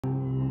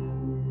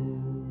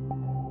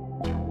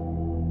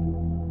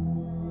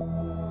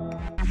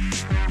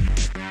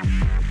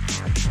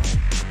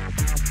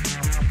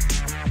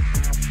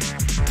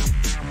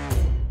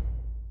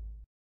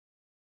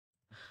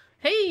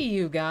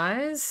you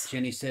guys?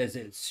 Jenny says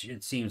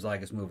it seems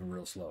like it's moving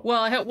real slow.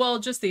 Well, well,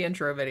 just the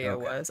intro video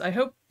was. I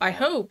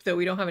hope that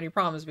we don't have any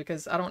problems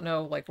because I don't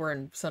know. Like we're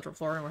in Central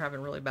Florida and we're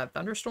having really bad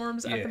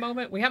thunderstorms at the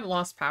moment. We haven't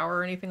lost power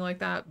or anything like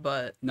that,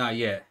 but not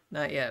yet.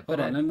 Not yet. Hold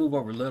on, let me move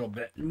over a little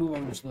bit. Move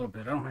over just a little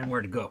bit. I don't have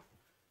where to go.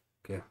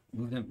 Okay,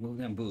 move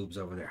them boobs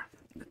over there.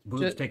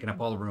 Boobs taking up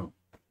all the room.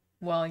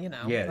 Well, you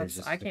know, yeah,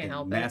 just I can't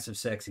help massive,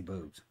 sexy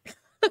boobs.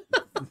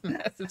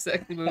 Massive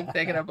sexy boobs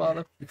taking up all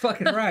the. You're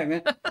fucking right,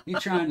 man. You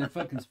trying to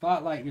fucking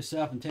spotlight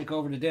yourself and take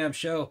over the damn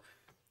show.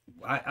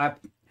 I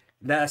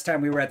last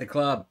time we were at the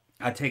club,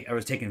 I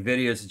was taking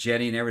videos of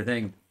Jenny and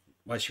everything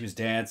while she was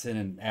dancing,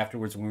 and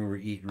afterwards when we were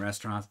eating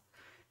restaurants,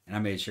 and I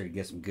made sure to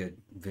get some good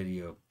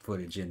video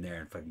footage in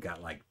there, and fucking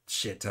got like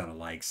shit ton of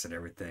likes and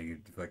everything.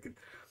 And fucking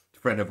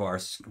friend of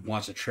ours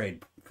wants to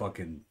trade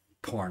fucking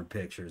porn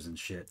pictures and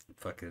shit.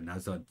 Fucking, I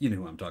was on, you know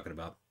who I'm talking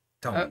about,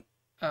 Tony.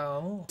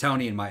 Oh.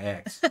 Tony and my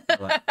ex.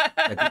 Like,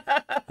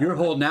 you're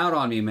holding out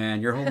on me,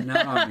 man. You're holding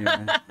out on me,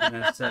 man.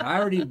 And I said, I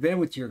already been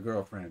with your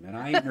girlfriend, and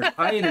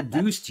I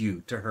introduced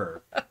you to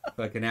her.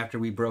 Fucking after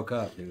we broke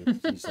up, dude.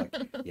 She's like,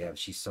 yeah,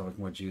 she's so much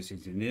more juicy.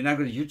 And then I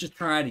go, you're just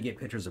trying to get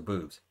pictures of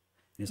boobs.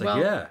 And he's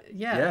like,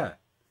 yeah.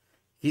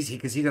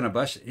 Because he's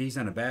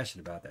unabashed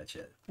about that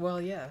shit.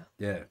 Well, yeah.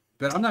 Yeah.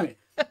 But I'm not.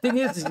 The thing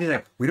is, he's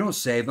like, we don't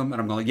save them,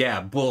 and I'm going,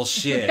 yeah,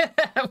 bullshit,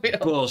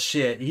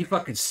 bullshit. He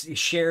fucking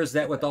shares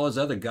that with all his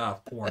other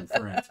goth porn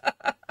friends.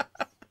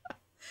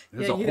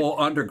 There's a whole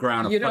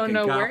underground of fucking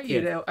goth kids.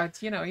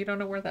 You don't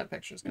know where that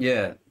picture's going.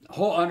 Yeah, a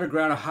whole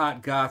underground of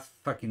hot goth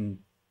fucking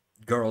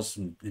girls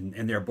and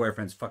their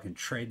boyfriends fucking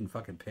trading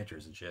fucking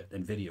pictures and shit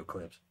and video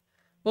clips.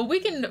 Well, we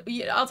can. I'll tell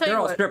you what. They're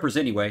all strippers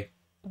anyway.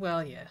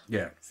 Well, yeah.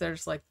 Yeah. So they're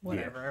just like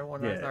whatever.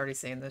 Everyone has already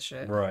seen this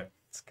shit. Right.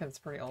 It's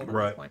pretty old at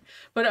this point.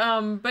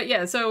 But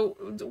yeah, so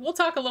we'll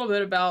talk a little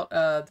bit about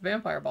the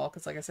Vampire Ball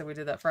because, like I said, we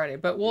did that Friday.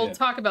 But let's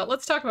talk about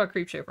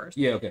Creepshow first.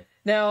 Yeah, okay.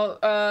 Now,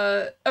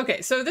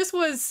 okay, so this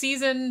was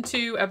season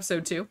 2,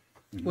 episode 2,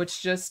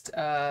 which just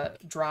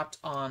dropped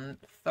on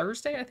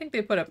Thursday. I think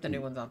they put up the new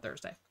ones on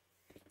Thursday.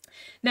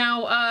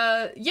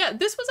 Now, yeah,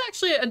 this was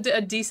actually a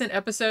decent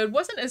episode.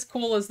 Wasn't as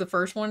cool as the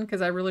first one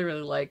because I really,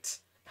 really liked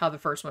how the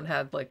first one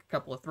had like a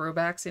couple of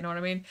throwbacks. You know what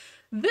I mean?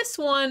 This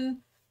one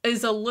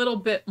is a little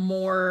bit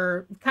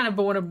more kind of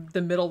one of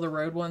the middle of the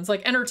road ones,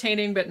 like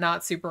entertaining but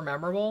not super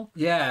memorable.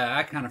 Yeah,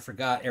 I kind of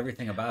forgot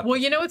everything about it. Well,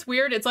 you know it's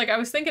weird. It's like I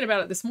was thinking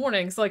about it this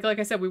morning. So like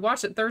I said, we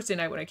watched it Thursday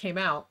night when it came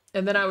out,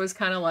 and then I was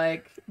kind of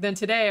like, then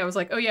today I was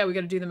like, oh yeah, we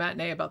got to do the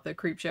matinee about the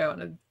Creepshow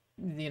and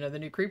the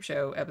new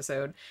Creepshow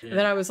episode. Yeah. And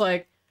then I was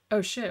like,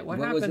 oh shit, what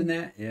happened? Was in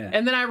that? Yeah.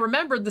 And then I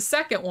remembered the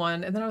second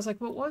one, and then I was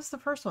like, what was the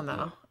first one though?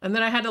 Yeah. And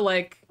then I had to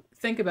like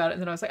think about it,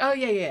 and then I was like, oh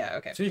yeah,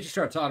 okay. As soon as you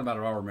start talking about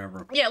it, I'll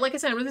remember. Yeah, like I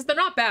said, they're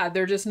not bad.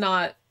 They're just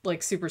not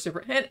like super.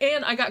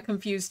 And I got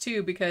confused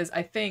too because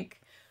I think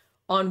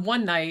on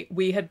one night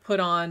we had put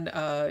on,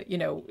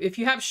 if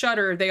you have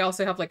Shudder, they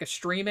also have like a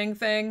streaming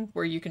thing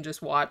where you can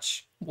just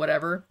watch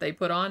whatever they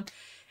put on,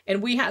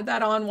 and we had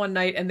that on one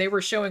night, and they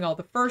were showing all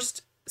the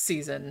first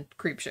season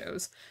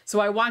Creepshows. So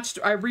I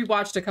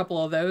rewatched a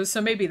couple of those.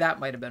 So maybe that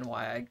might have been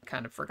why I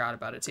kind of forgot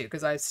about it too,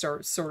 because I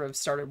sort of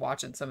started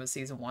watching some of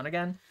season 1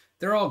 again.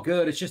 They're all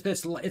good. It's just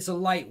it's a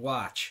light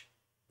watch.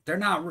 They're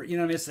not,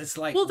 it's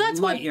like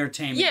light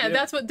entertainment. Yeah,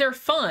 that's what they're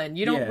fun.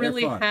 You don't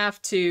really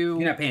have to.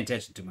 You're not paying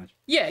attention too much.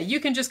 Yeah,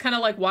 you can just kind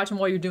of like watch them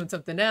while you're doing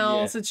something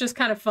else. Yeah. It's just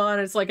kind of fun.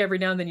 It's like every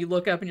now and then you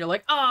look up and you're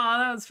like, oh,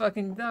 that was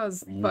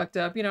fucked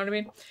up. You know what I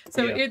mean?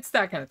 So it's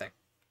that kind of thing.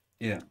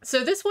 Yeah.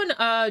 So this one,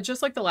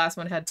 just like the last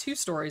one, had 2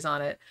 stories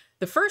on it.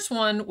 The first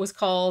one was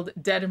called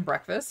Dead and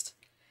Breakfast.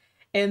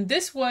 And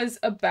this was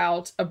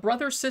about a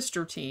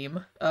brother-sister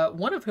team,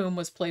 one of whom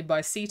was played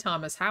by C.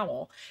 Thomas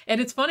Howell.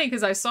 And it's funny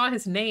because I saw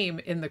his name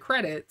in the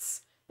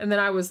credits, and then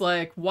I was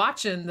like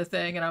watching the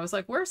thing, and I was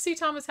like, where's C.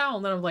 Thomas Howell?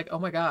 And then I was like, oh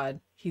my God,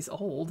 he's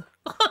old.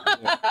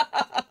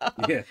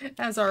 Yeah.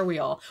 As are we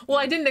all. Well,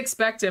 I didn't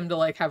expect him to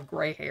like have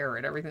gray hair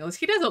and everything else.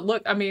 He doesn't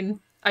look,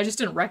 I just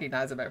didn't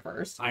recognize him at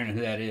first. I don't know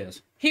who that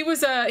is. He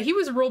was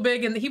real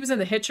big, and he was in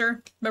The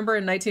Hitcher. Remember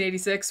in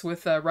 1986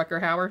 with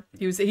Rutger Hauer?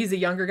 He's a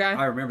younger guy.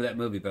 I remember that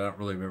movie, but I don't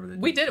really remember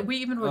the. We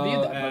even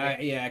reviewed that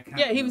movie.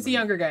 Yeah, he was the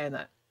younger guy in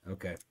that.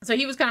 Okay. So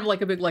he was kind of like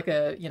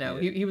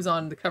he was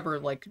on the cover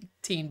of like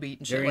Teen Beat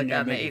and shit like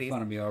that in the 80s.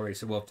 Fun of me already.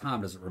 So well, if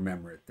Tom doesn't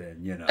remember it,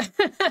 then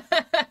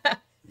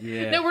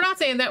Yeah. No, we're not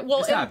saying that. Well,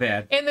 it's not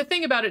bad. And the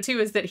thing about it too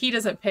is that he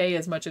doesn't pay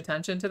as much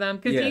attention to them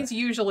because he's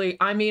usually.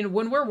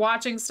 When we're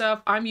watching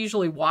stuff, I'm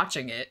usually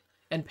watching it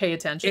and paying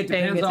attention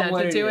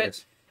to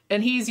it.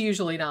 And he's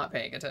usually not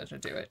paying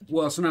attention to it.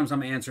 Well, sometimes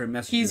I'm answering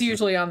messages. He's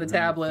usually on the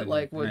tablet,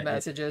 like with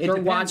messages,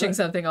 or watching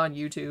something on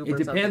YouTube. It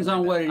depends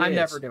on what it is. I'm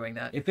never doing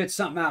that. If it's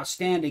something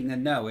outstanding,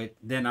 then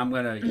I'm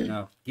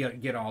gonna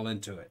get all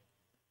into it.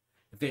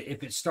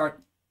 If it start,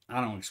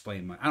 I don't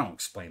explain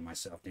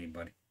myself to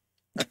anybody.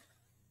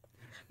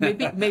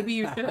 Maybe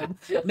you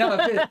should. No,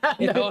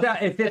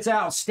 if it's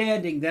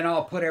outstanding, then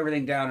I'll put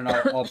everything down and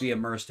I'll be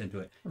immersed into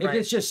it. If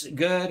it's just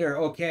good or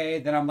okay,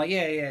 then I'm like,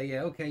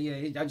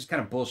 okay, I just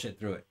kind of bullshit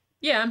through it.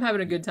 Yeah, I'm having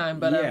a good time,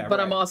 but Yeah,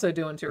 I'm also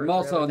doing two or I'm three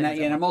also other not,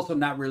 things and I'm also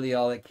not really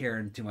all that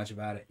caring too much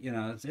about it.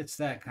 It's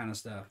that kind of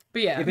stuff.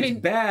 But yeah, if it's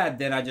bad,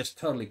 then I just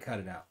totally cut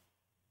it out,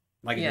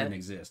 like it doesn't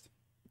exist.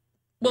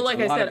 Well, like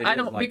I said, I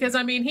don't, like because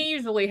I mean, he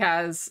usually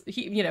has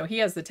he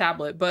has the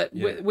tablet, but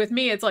with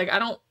me, it's like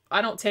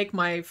I don't take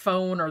my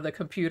phone or the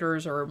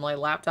computers or my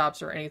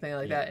laptops or anything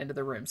like that into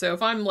the room. So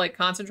if I'm like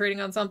concentrating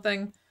on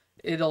something,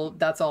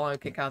 that's all I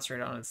can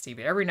concentrate on is TV.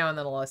 Every now and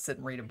then I'll sit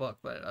and read a book,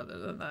 but other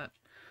than that.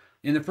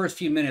 In the first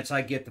few minutes,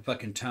 I get the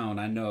fucking tone.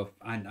 I know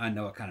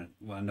what kind of,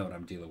 well, I know what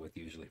I'm dealing with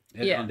usually.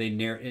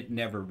 It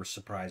never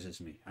surprises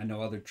me. I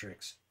know other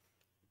tricks.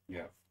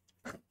 Yeah.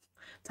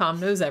 Tom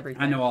knows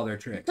everything. I know all their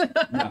tricks.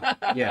 No,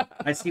 yeah,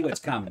 I see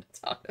what's coming.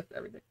 Tom knows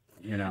everything.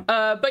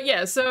 But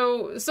yeah,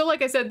 so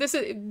like I said,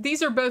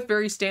 these are both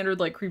very standard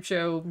like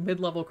Creepshow,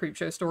 mid-level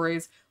Creepshow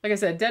stories. Like I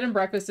said, Dead and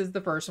Breakfast is the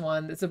first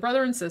one. It's a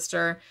brother and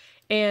sister,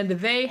 and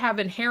they have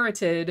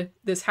inherited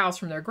this house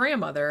from their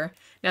grandmother.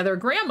 Now, their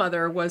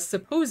grandmother was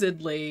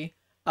supposedly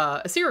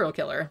a serial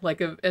killer.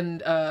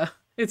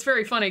 It's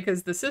very funny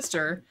because the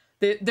sister,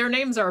 their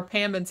names are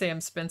Pam and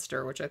Sam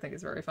Spinster, which I think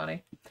is very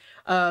funny.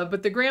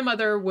 But the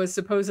grandmother was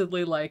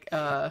supposedly like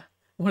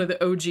one of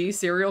the OG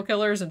serial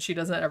killers, and she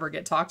doesn't ever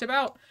get talked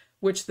about,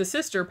 which the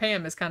sister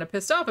Pam is kind of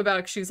pissed off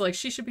about. She's like,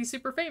 she should be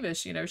super famous.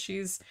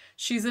 She's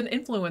an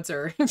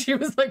influencer. She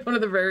was like one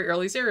of the very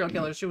early serial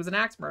killers. She was an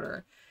axe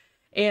murderer.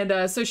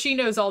 And so she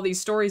knows all these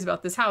stories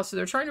about this house. So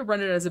they're trying to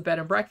run it as a bed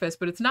and breakfast,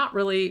 but it's not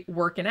really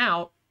working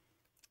out.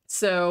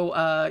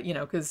 So,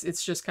 because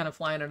it's just kind of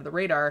flying under the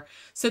radar.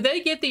 So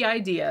they get the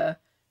idea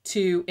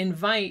to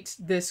invite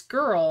this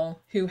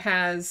girl who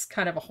has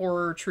kind of a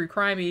horror, true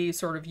crimey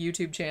sort of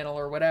YouTube channel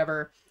or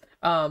whatever,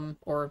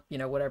 or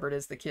whatever it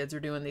is the kids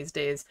are doing these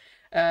days.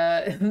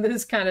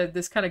 This kind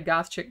of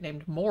goth chick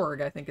named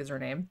Morg, I think is her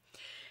name,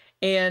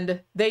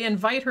 and they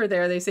invite her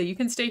there. They say you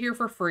can stay here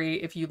for free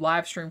if you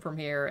live stream from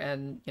here,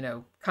 and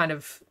kind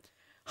of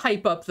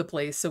hype up the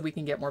place so we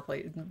can get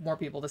more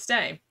people to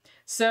stay.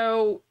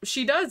 So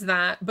she does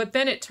that, but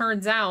then it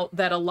turns out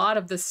that a lot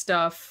of the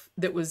stuff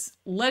that was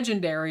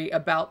legendary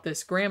about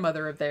this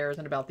grandmother of theirs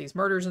and about these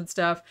murders and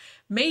stuff,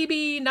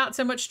 maybe not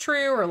so much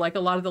true, or like a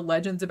lot of the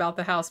legends about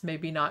the house,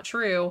 maybe not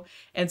true.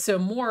 And so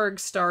Morg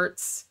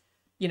starts,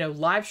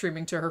 live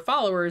streaming to her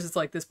followers. It's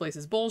like, this place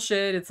is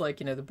bullshit. It's like,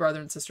 the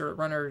brother and sister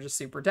runner are just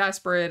super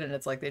desperate. And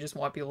it's like, they just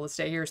want people to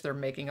stay here. So they're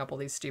making up all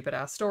these stupid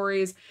ass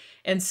stories.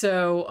 And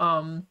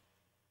so,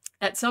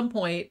 at some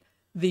point,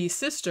 the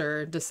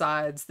sister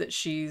decides that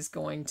she's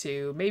going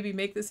to maybe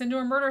make this into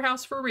a murder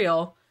house for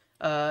real.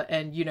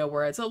 And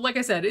where it's, so like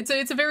I said,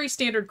 it's a very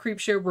standard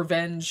Creepshow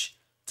revenge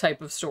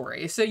type of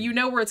story. So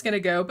where it's going to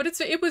go, but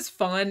it was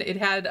fun. It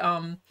had,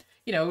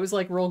 it was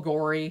like real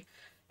gory,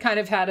 kind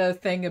of had a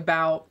thing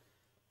about,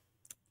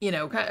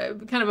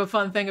 kind of a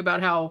fun thing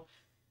about how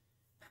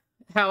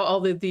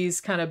all of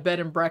these kind of bed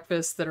and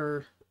breakfasts that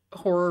are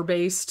horror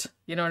based,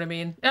 you know what I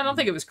mean? I don't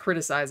think it was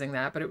criticizing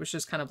that, but it was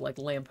just kind of like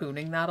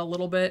lampooning that a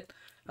little bit,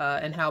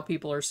 and how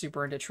people are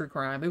super into true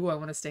crime. Ooh, I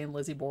want to stay in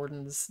Lizzie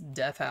Borden's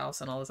death house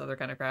and all this other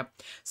kind of crap.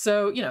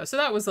 So so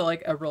that was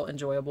like a real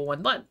enjoyable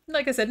one.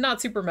 Like I said, not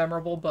super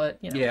memorable, but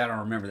yeah, I don't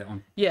remember that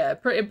one. Yeah,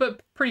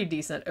 but pretty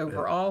decent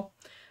overall.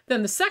 Yeah.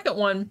 Then the second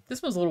one,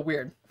 this one's a little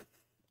weird.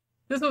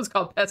 This one's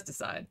called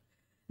Pesticide.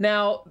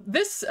 Now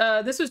this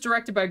was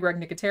directed by Greg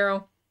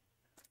Nicotero,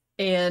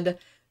 and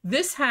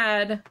this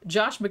had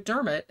Josh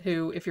McDermott,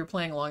 who, if you're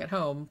playing along at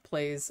home,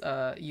 plays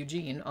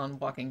Eugene on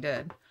Walking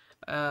Dead,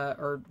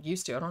 or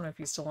used to. I don't know if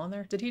he's still on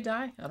there. Did he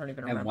die? I don't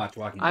even remember.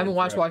 I haven't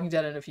watched Walking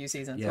Dead in a few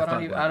seasons, yeah,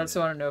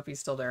 so I don't know if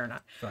he's still there or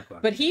not.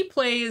 But he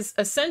plays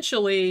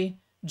essentially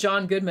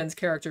John Goodman's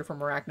character from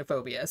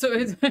Arachnophobia. So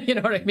it's, you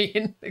know what I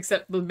mean?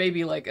 Except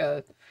maybe like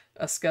a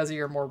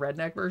scuzzier, more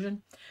redneck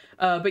version.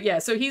 But yeah,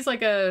 so he's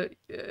like a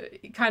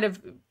kind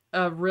of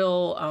a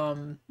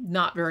real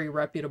not very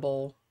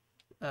reputable.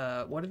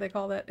 What do they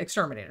call that?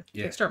 Exterminator.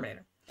 Yeah.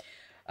 Exterminator.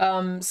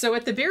 So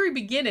at the very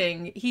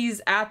beginning,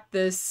 he's at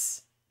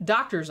this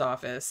doctor's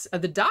office.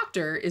 The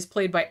doctor is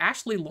played by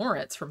Ashley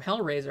Lawrence from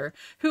Hellraiser,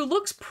 who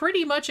looks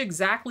pretty much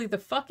exactly the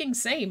fucking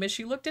same as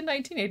she looked in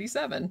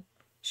 1987.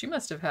 She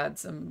must have had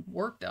some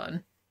work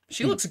done.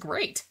 She looks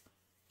great.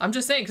 I'm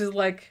just saying, because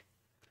like,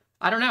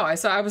 I don't know. I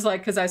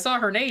saw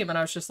her name and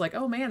I was just like,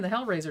 oh man, the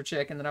Hellraiser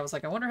chick. And then I was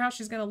like, I wonder how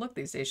she's going to look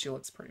these days. She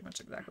looks pretty much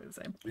exactly the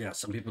same. Yeah,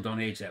 some people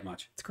don't age that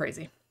much. It's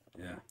crazy.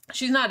 Yeah.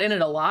 She's not in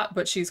it a lot,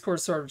 but she's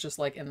sort of just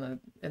like in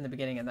the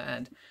beginning and the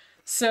end.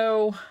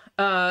 So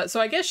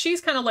I guess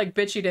she's kind of like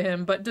bitchy to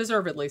him, but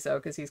deservedly so,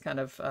 because he's kind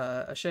of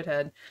a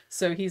shithead.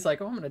 So he's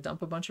like, oh, I'm going to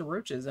dump a bunch of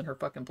roaches in her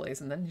fucking place,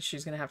 and then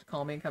she's going to have to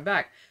call me and come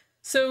back.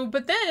 So,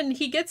 but then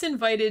he gets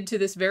invited to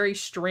this very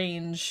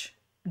strange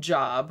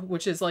job,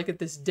 which is like at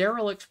this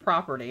derelict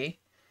property.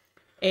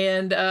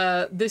 And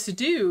this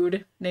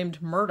dude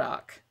named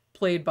Murdoch,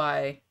 played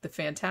by the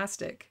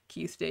fantastic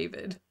Keith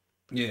David.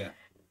 Yeah.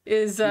 He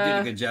did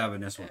a good job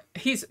in this one.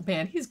 He's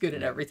good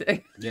at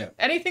everything. Yeah.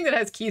 Anything that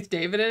has Keith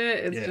David in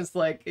it, it's just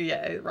like,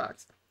 yeah, it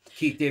rocks.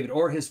 Keith David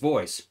or his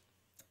voice.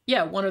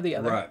 Yeah, one or the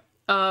other.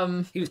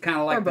 Right. He was kind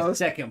of like the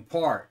second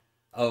part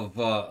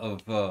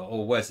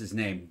what's his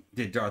name?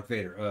 Did Darth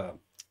Vader?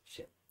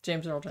 Shit.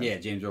 James Earl Jones. Yeah,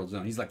 James Earl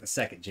Jones. He's like the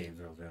second James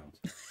Earl Jones.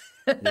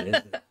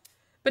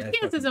 But he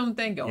has his own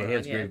thing going on. He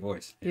has a great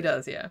voice. He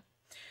does, yeah.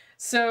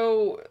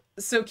 So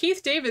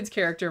Keith David's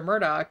character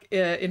Murdoch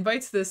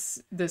invites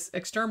this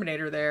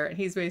exterminator there, and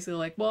he's basically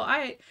like, well,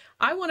 I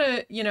want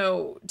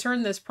to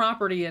turn this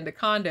property into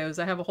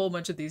condos. I have a whole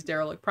bunch of these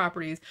derelict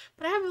properties,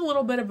 but I have a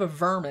little bit of a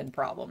vermin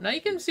problem. Now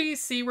you can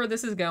see where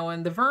this is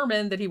going. The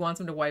vermin that he wants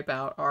him to wipe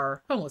out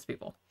are homeless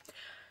people.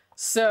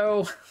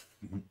 So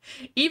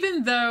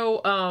even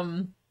though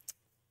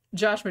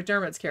Josh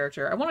McDermott's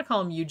character, I want to call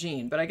him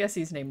Eugene, but I guess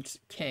he's named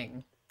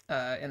King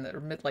like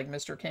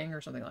Mr. King or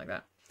something like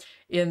that.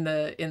 In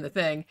the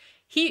thing,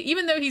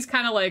 even though he's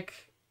kind of like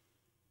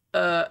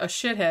a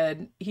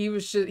shithead,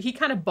 he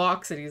kind of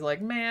balks it. He's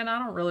like, man, I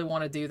don't really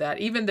want to do that.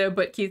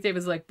 But Keith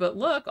David's like, but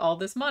look, all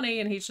this money,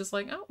 and he's just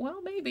like, oh well,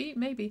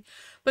 maybe.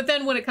 But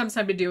then when it comes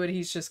time to do it,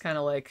 he's just kind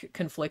of like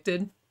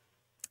conflicted.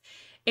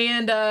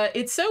 And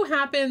it so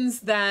happens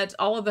that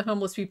all of the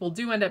homeless people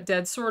do end up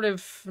dead, sort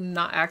of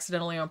not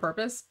accidentally on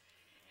purpose.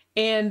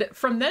 And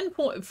from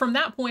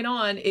that point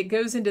on, it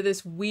goes into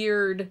this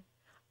weird.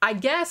 I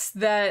guess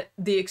that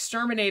the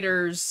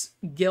exterminator's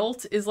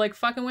guilt is like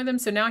fucking with him.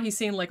 So now he's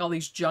seeing like all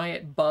these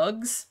giant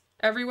bugs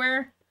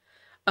everywhere,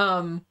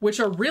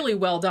 which are really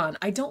well done.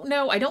 I don't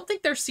know. I don't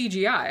think they're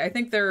CGI. I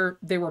think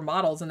they were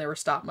models and they were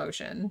stop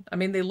motion. I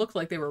mean, they looked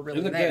like they were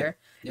really there.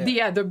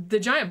 Yeah. The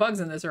giant bugs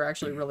in this are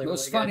actually really,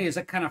 what's really funny good. is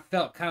I kind of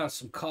felt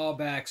some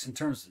callbacks in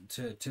terms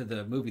to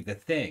the movie The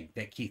Thing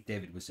that Keith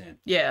David was in.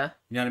 Yeah.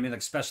 You know what I mean?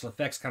 Like special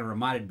effects kind of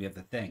reminded me of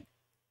The Thing.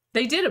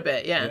 They did a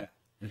bit, yeah.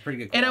 It's pretty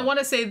good. And I want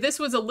to say this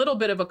was a little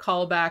bit of a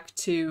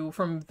callback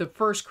from the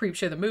first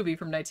Creepshow, the movie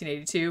from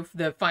 1982.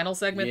 The final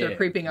segment, they're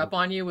creeping up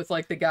on you with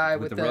like the guy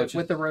with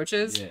the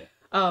roaches.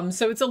 Yeah.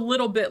 So it's a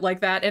little bit like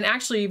that. And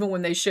actually, even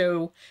when they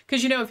show,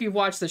 because if you've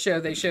watched the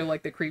show, they show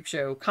like the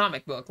Creepshow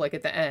comic book, like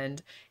at the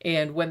end.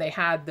 And when they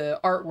had the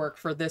artwork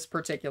for this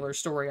particular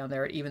story on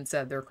there, it even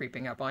said they're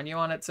creeping up on you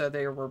on it. So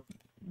they were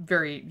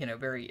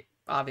very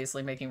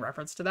obviously making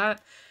reference to that.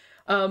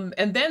 And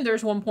then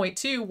there's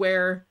 1.2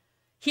 where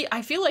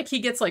I feel like he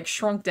gets like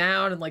shrunk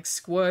down and like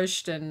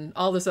squished and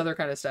all this other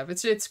kind of stuff.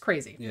 It's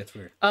crazy. Yeah, it's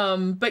weird.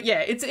 But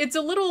yeah, it's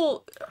a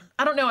little,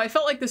 I don't know. I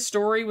felt like the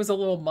story was a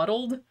little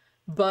muddled,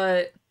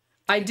 but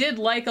I did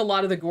like a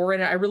lot of the gore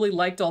in it. I really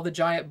liked all the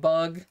giant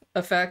bug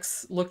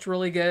effects. Looked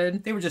really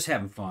good. They were just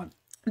having fun.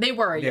 They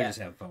were, yeah. They were just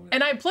having fun with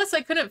it. And I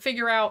couldn't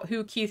figure out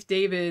who Keith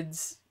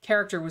David's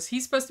character was.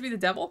 He supposed to be the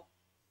devil?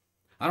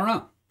 I don't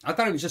know. I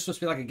thought he was just supposed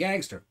to be like a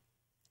gangster.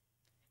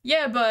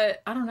 Yeah,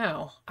 but I don't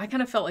know. I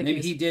kind of felt like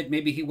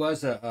maybe he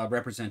was a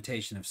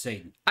representation of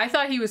Satan. I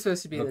thought he was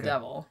supposed to be the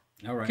devil.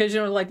 All right. Because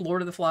like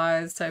Lord of the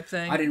Flies type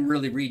thing. I didn't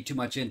really read too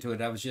much into it.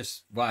 I was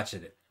just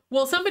watching it.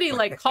 Well, somebody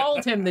like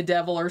called him the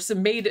devil or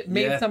made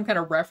some kind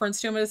of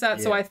reference to him as that.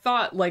 Yeah. So I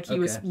thought like he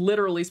was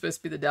literally supposed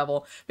to be the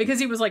devil because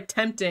he was like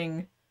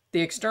tempting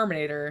the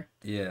exterminator.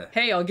 Yeah.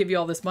 Hey, I'll give you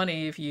all this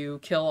money if you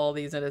kill all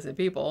these innocent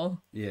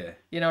people. Yeah.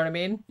 You know what I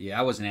mean? Yeah,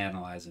 I wasn't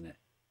analyzing it.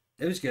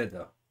 It was good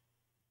though.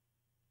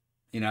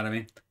 You know what I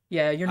mean?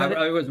 Yeah, you're not.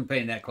 I wasn't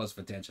paying that close of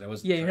attention. I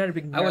wasn't. Yeah, you're not a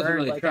big nerd. I wasn't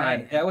really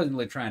trying. I wasn't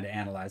really trying to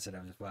analyze it. I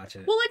was just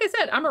watching it. Well, like I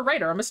said, I'm a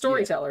writer. I'm a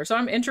storyteller, so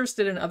I'm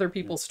interested in other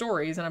people's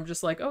stories, and I'm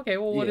just like, okay,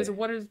 well, what does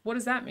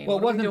that mean? Well,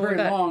 it wasn't very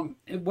long.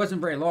 It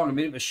wasn't very long. I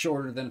mean, it was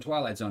shorter than a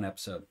Twilight Zone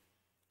episode.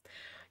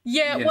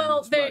 Yeah, you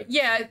well,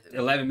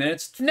 11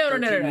 minutes. No.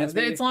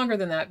 It's longer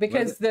than that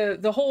because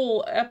the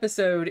whole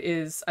episode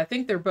is. I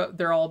think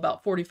they're all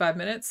about 45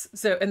 minutes.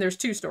 So and there's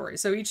 2 stories.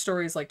 So each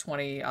story is like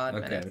 20 odd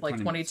minutes, like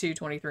 22, minutes.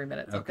 23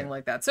 minutes, something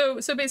like that. So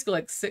basically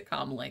like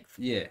sitcom length.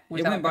 Yeah, it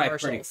went by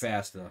pretty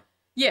fast though.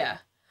 Yeah,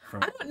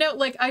 I don't know.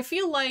 Like I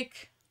feel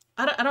like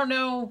I don't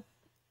know.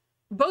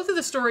 Both of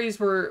the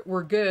stories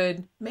were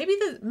good. Maybe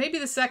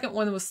the second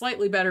one was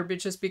slightly better, but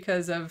just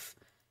because of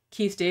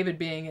Keith David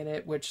being in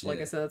it, which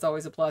like I said, that's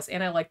always a plus.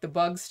 And I like the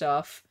bug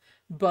stuff,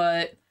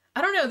 but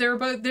I don't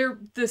know.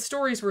 The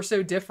stories were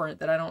so different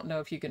that I don't know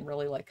if you can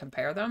really like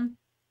compare them.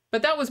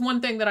 But that was one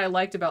thing that I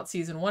liked about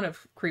season 1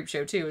 of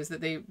Creepshow too, is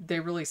that they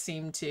really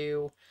seem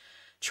to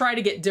try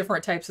to get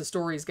different types of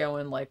stories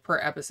going like per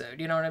episode.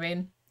 You know what I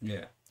mean?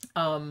 Yeah.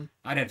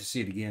 I'd have to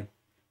see it again.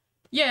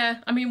 Yeah,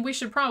 I mean, we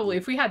should probably,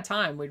 if we had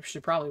time, we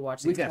should probably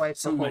watch these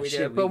twice before we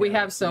do it. But we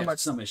have so much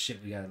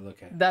shit we gotta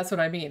look at. That's what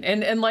I mean.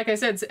 And like I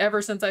said,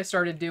 ever since I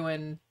started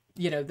doing,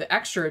 the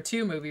extra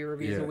 2 movie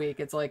reviews a week,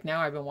 it's like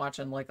now I've been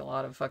watching like a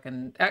lot of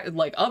fucking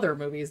like other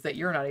movies that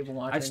you're not even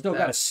watching. I've still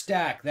got a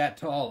stack that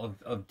tall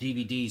of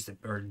DVDs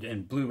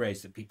and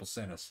Blu-rays that people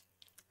sent us.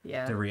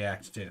 Yeah. To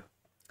react to.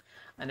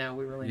 I know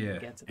we really need to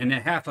get to that. And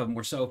then half of them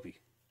were soapy.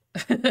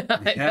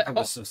 Half of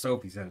us so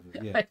soapy.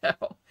 Yeah. I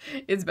know.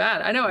 It's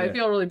bad. I know. I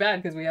feel really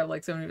bad because we have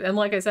like so many. And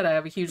like I said, I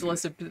have a huge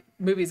list of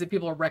movies that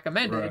people are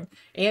recommended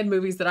and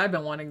movies that I've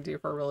been wanting to do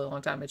for a really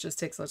long time. It just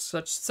takes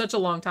such a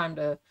long time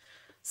to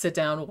sit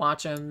down,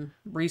 watch them,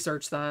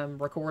 research them,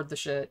 record the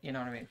shit. You know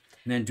what I mean?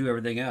 And then do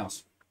everything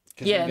else.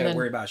 Because you got to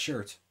worry about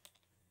shirts.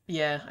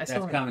 Yeah, That's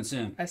coming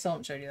soon. I still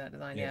haven't showed you that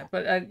design yet,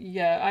 but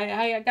yeah,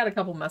 I got a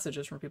couple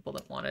messages from people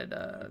that wanted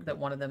them,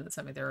 that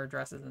sent me their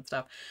addresses and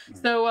stuff.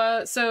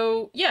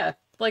 So yeah,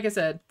 like I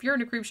said, if you're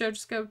into Creepshow,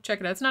 just go check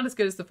it out. It's not as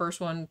good as the first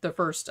one, the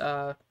first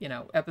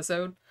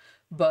episode,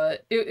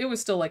 but it was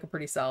still like a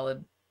pretty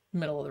solid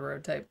middle of the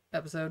road type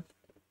episode.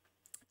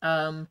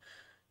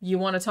 You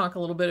want to talk a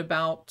little bit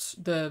about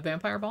the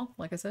vampire ball?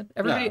 Like I said,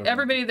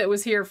 everybody that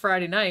was here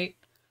Friday night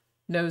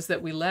knows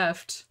that we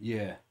left.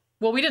 Yeah.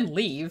 Well, we didn't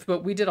leave,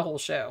 but we did a whole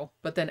show.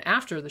 But then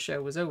after the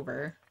show was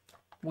over,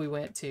 we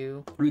went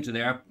to...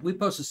 We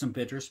posted some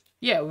pictures.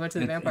 Yeah, we went to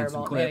the Vampire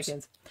Ball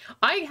mannequins.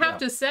 I have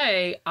to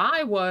say,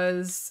 I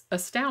was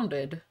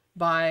astounded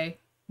by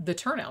the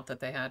turnout that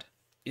they had.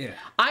 Yeah.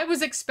 I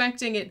was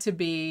expecting it to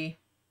be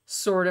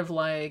sort of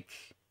like...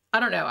 I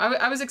don't know.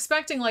 I was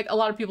expecting like a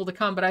lot of people to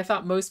come, but I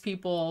thought most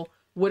people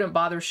wouldn't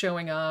bother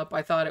showing up.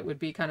 I thought it would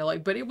be kind of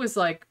like... But it was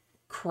like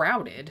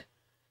crowded.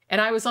 And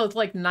I was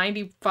like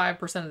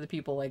 95% of the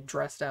people like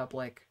dressed up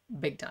like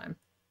big time.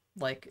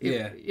 Like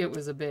it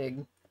was a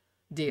big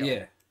deal.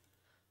 Yeah.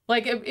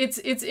 Like it's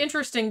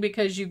interesting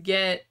because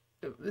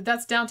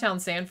that's downtown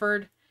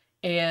Sanford,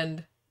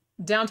 and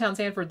downtown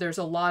Sanford there's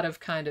a lot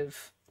of kind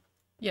of,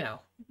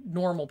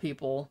 normal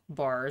people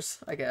bars,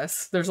 I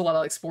guess. There's a lot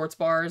of like sports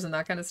bars and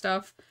that kind of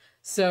stuff.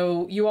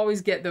 So you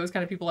always get those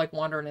kind of people like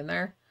wandering in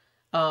there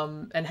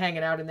and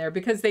hanging out in there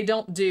because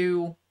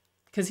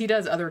he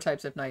does other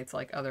types of nights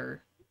like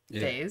other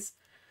days.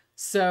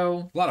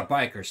 So a lot of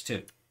bikers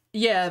too.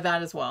 Yeah,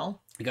 that as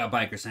well. You got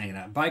bikers hanging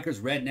out. Bikers,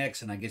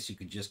 rednecks, and I guess you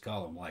could just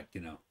call them like,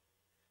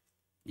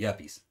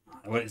 yuppies.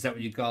 Is that what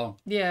you'd call them?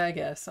 Yeah, I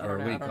guess. I don't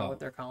know. I don't know what what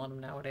they're calling them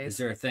nowadays. Is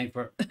there a thing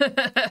for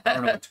I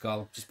don't know what to call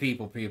them. Just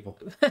people.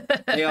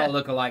 They all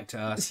look alike to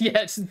us.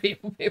 Yeah, just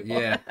people.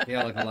 Yeah, they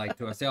all look alike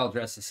to us. They all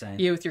dress the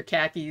same. You with your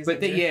khakis. But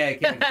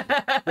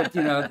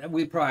but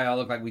we probably all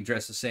look like we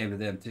dress the same to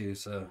them too,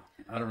 so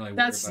I don't really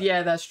worry about it.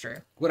 Yeah, that's true.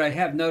 What I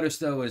have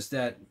noticed though is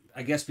that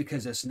I guess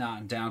because it's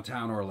not in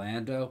downtown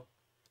Orlando,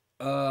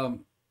 they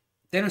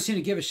don't seem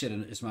to give a shit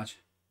as much.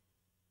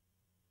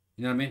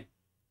 You know what I mean?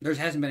 There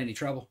hasn't been any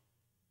trouble.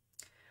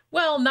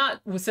 Well,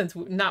 not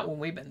when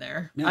we've been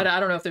there. No. I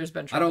don't know if there's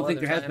been trouble. I don't think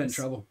there has been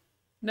trouble.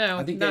 No,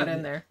 I think not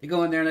in there. They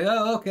go in there and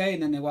oh, okay,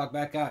 and then they walk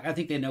back out. I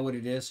think they know what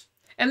it is.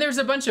 And there's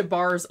a bunch of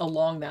bars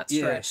along that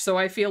stretch, so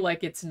I feel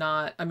like it's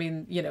not. I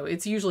mean,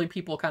 it's usually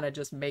people kind of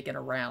just making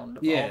a round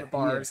of all the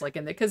bars, like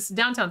because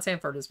downtown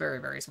Sanford is very,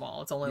 very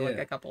small. It's only like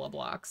a couple of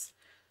blocks.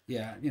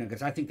 Yeah,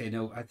 because I think they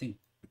know. I think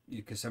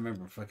because I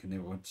remember fucking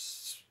there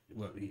once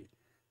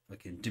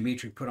fucking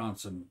Dimitri put on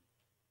some.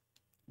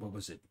 What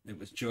was it? It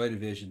was Joy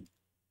Division,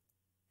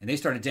 and they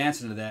started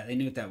dancing to that. They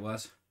knew what that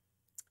was.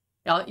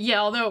 Yeah,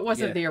 although it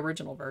wasn't the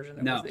original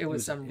version. It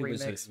was some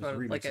remix, but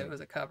it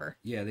was a cover.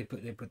 Yeah, they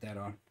put that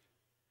on.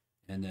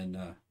 And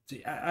then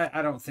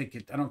I don't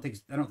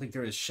think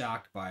they're as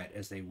shocked by it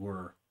as they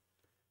were.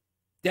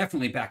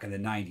 Definitely back in the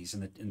 90s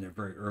and in the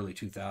very early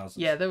 2000s.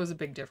 Yeah, there was a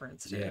big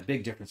difference. Yeah,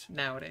 big difference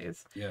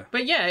nowadays. Yeah,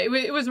 but yeah,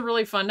 it was a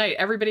really fun night.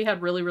 Everybody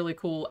had really, really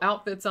cool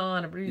outfits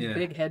on.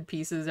 Big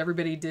headpieces.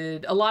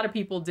 A lot of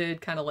people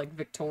did kind of like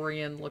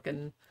Victorian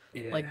looking,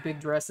 like big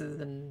dresses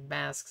and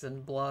masks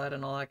and blood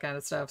and all that kind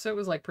of stuff. So it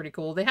was like pretty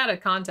cool. They had a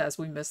contest.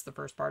 We missed the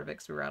first part of it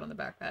because we were out on the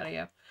back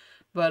patio,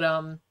 but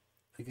I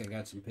think I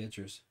got some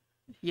pictures.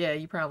 Yeah,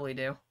 you probably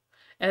do.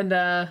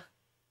 And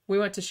we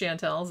went to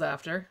Chantel's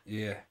after.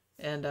 Yeah.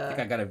 And I think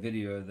I got a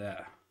video of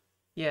that.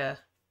 Yeah.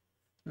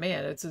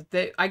 Man,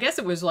 I guess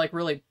it was like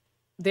really,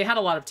 they had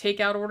a lot of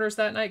takeout orders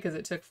that night because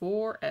it took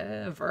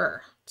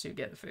forever to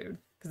get the food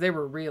because they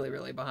were really,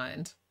 really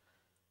behind.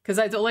 Because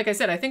like I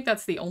said, I think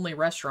that's the only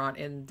restaurant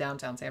in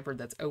downtown Sanford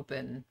that's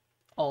open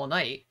all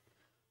night.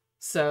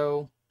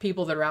 So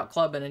people that are out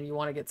clubbing and you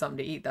want to get something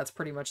to eat, that's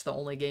pretty much the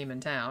only game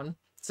in town.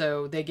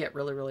 So they get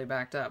really, really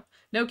backed up.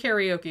 No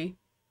karaoke,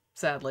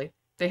 sadly.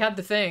 They had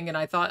the thing, and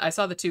I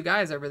saw the two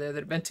guys over there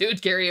that had been doing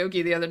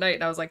karaoke the other night,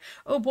 and I was like,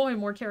 oh boy,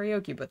 more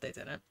karaoke, but they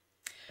didn't.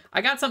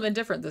 I got something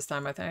different this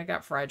time. I think I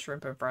got fried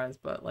shrimp and fries,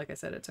 but like I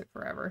said, it took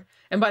forever.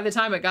 And by the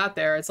time it got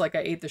there, it's like I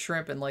ate the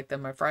shrimp, and like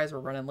then my fries were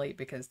running late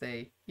because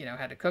they,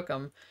 had to cook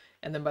them.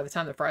 And then by the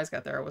time the fries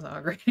got there, I wasn't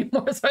hungry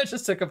anymore, so I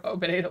just took them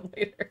home and ate them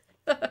later.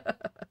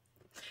 But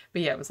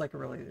yeah, it was like a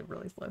really,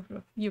 really slow.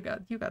 You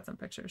got some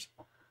pictures.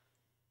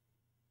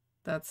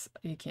 I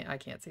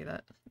can't see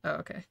that. Oh,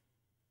 okay.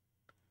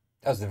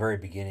 That was the very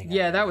beginning.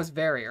 Yeah, that was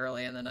very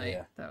early in the night.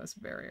 Yeah. That was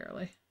very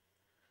early.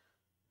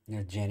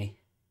 Yeah,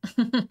 Jenny.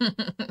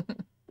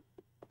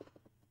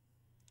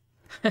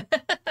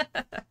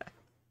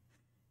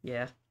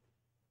 Yeah.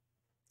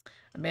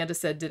 Amanda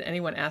said, did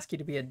anyone ask you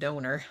to be a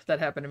donor? That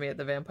happened to me at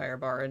the Vampire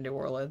Bar in New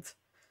Orleans.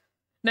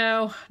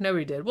 No,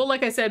 nobody did. Well,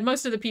 like I said,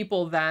 most of the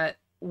people that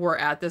were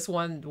at this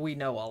one, we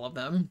know all of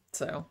them.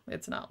 So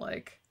it's not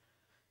like...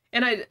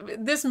 And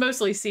this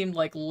mostly seemed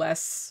like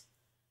less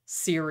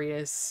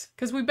serious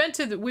because we went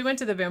to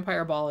the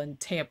Vampire Ball in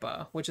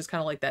Tampa, which is kind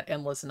of like that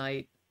endless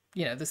night,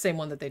 the same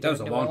one that they did. That was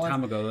a long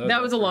time ago.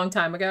 That was a long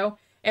time ago,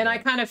 and I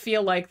kind of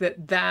feel like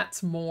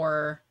that's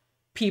more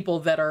people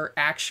that are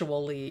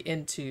actually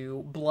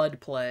into blood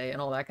play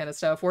and all that kind of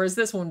stuff. Whereas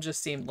this one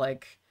just seemed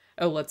like,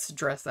 oh, let's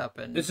dress up.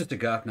 And It's just a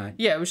goth night.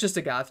 yeah, it was just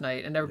a goth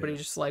night. And everybody's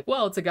just like,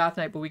 well, it's a goth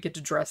night, but we get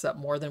to dress up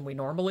more than we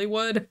normally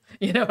would.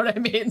 You know what I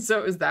mean? So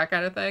it was that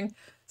kind of thing.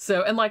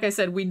 So, and like I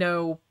said, we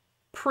know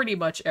pretty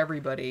much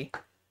everybody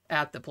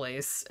at the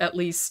place, at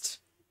least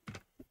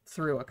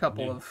through a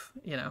couple of,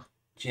 you know.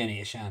 Jenny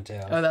at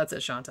Chantel. Oh, that's at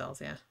Chantel's,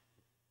 yeah.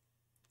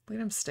 Look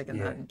at him sticking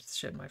that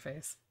shit in my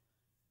face.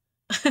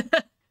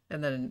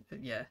 And then,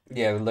 yeah.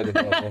 Yeah, look at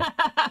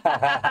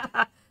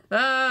that.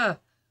 Ah.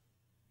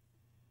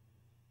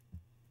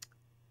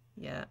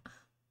 Yeah.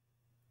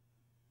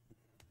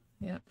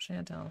 Yep,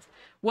 Chantel's.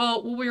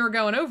 Well, we were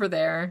going over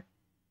there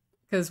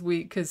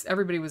because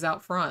everybody was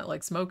out front,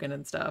 like smoking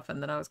and stuff.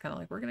 And then I was kind of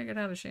like, we're going to go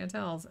down to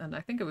Chantel's. And I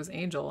think it was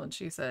Angel. And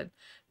she said,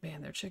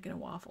 man, their chicken and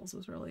waffles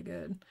was really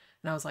good.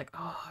 And I was like,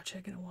 oh,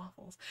 chicken and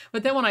waffles.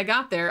 But then when I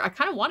got there, I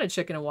kind of wanted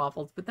chicken and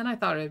waffles, but then I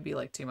thought it would be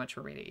like too much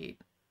for me to eat.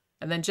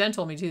 And then Jen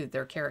told me too that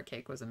their carrot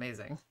cake was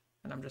amazing.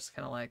 And I'm just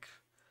kind of like,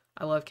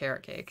 I love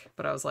carrot cake.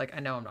 But I was like, I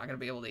know I'm not going to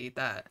be able to eat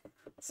that.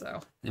 So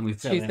and we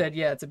she said,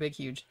 yeah, it's a big,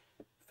 huge.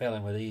 Fell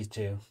in with these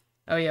two.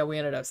 Oh, yeah, we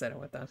ended up sitting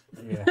with them.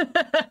 Yeah.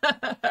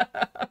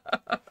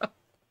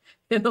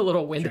 In the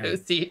little window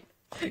seat.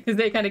 Because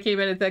they kind of came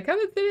in and said, come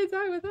and sit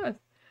inside with us.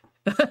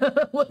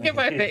 Look at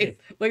my face.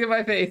 Look at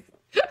my face.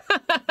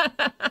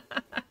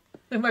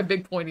 And my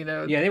big pointy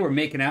nose. Yeah, they were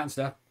making out and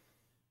stuff.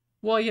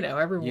 Well, you know,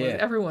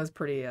 everyone's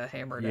pretty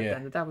hammered at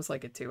then. That was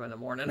like at 2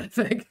 a.m, I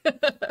think.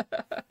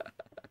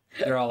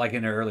 They're all like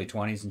in their early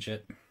 20s and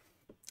shit.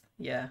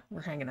 Yeah,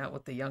 we're hanging out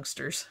with the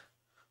youngsters.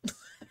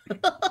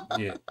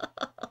 Yeah.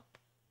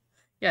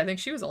 Yeah, I think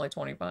she was only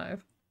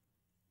 25.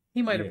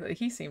 He might have,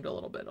 he seemed a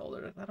little bit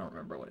older. I don't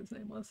remember what his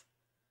name was.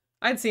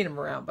 I'd seen him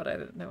around, but I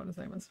didn't know what his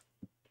name was.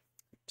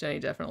 Jenny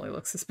definitely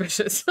looks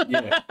suspicious.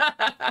 Yeah.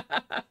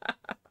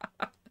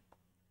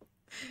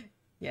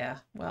 Yeah,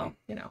 well,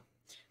 you know.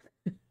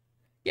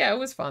 Yeah, it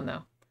was fun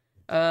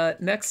though.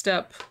 Next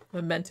up,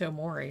 Memento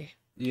Mori.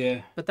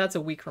 Yeah. But that's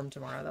a week from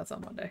tomorrow. That's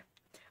on Monday.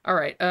 All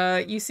right.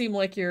 You seem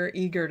like you're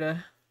eager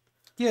to.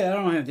 Yeah, I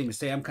don't have anything to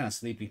say. I'm kind of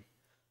sleepy.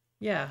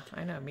 Yeah,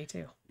 I know. Me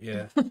too.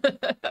 Yeah.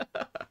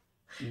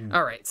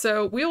 All right.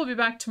 So we will be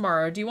back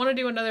tomorrow. Do you want to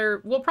do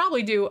another? We'll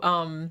probably do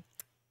an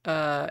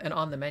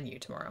on the menu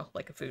tomorrow,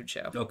 like a food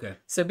show. Okay.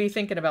 So be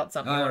thinking about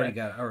something. I already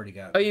got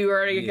it. Oh, you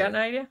already got an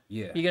idea?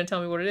 Yeah. You gonna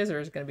tell me what it is, or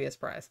is it gonna be a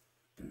surprise?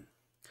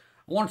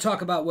 I want to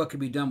talk about what could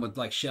be done with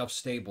like shelf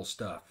stable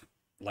stuff,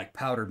 like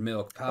powdered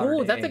milk, powdered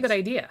Oh, that's eggs, a good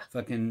idea.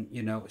 Fucking,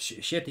 you know,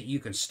 shit that you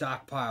can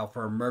stockpile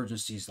for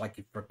emergencies, like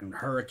fucking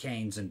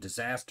hurricanes and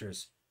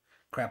disasters,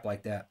 crap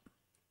like that.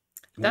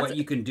 And what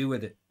you can do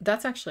with it.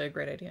 That's actually a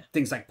great idea.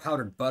 Things like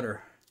powdered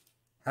butter,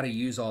 how to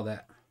use all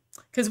that.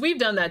 Because we've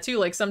done that too.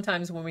 Like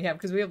sometimes when we have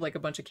like a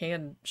bunch of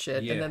canned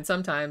shit, and then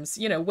sometimes,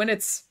 you know, when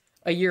it's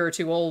a year or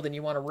two old and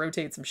you want to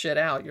rotate some shit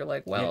out, you're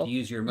like, well,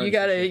 you you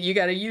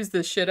gotta use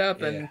this shit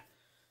up, and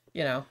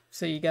you know,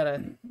 so you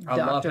gotta.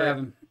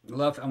 I'm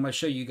gonna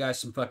show you guys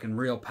some fucking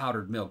real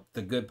powdered milk,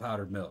 the good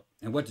powdered milk,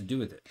 and what to do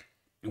with it,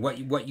 and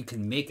what you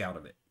can make out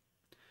of it,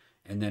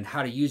 and then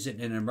how to use it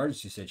in an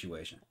emergency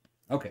situation.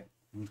 Okay,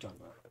 we'll talk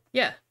about it.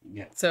 Yeah.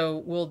 Yeah.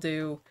 So we'll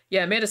do.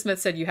 Yeah, Amanda Smith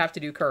said you have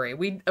to do curry.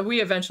 We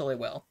eventually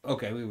will.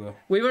 Okay, we will.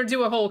 We want to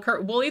do a whole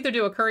We'll either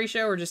do a curry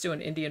show or just do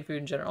an Indian food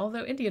in general.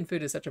 Although Indian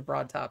food is such a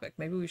broad topic,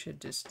 maybe we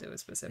should just do a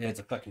specific. Yeah, it's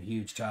a fucking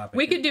huge topic.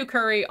 We could do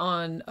curry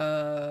on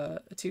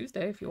a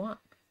Tuesday if you want.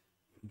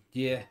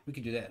 Yeah, we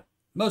could do that.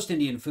 Most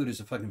Indian food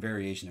is a fucking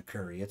variation of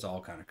curry. It's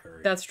all kind of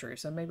curry. That's true.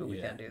 So maybe we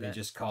can do that. They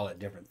just call it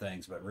different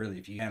things, but really,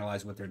 if you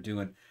analyze what they're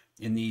doing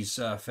in these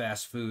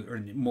fast food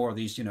or more of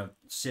these, you know,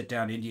 sit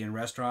down Indian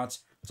restaurants,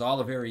 it's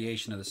all a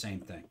variation of the same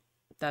thing.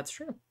 That's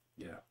true.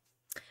 Yeah.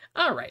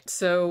 All right.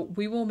 So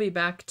we will be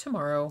back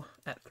tomorrow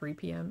at 3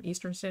 p.m.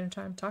 Eastern Standard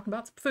Time talking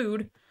about some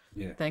food.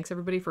 Yeah. Thanks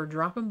everybody for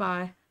dropping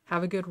by.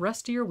 Have a good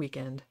rest of your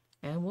weekend,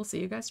 and we'll see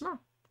you guys tomorrow.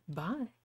 Bye.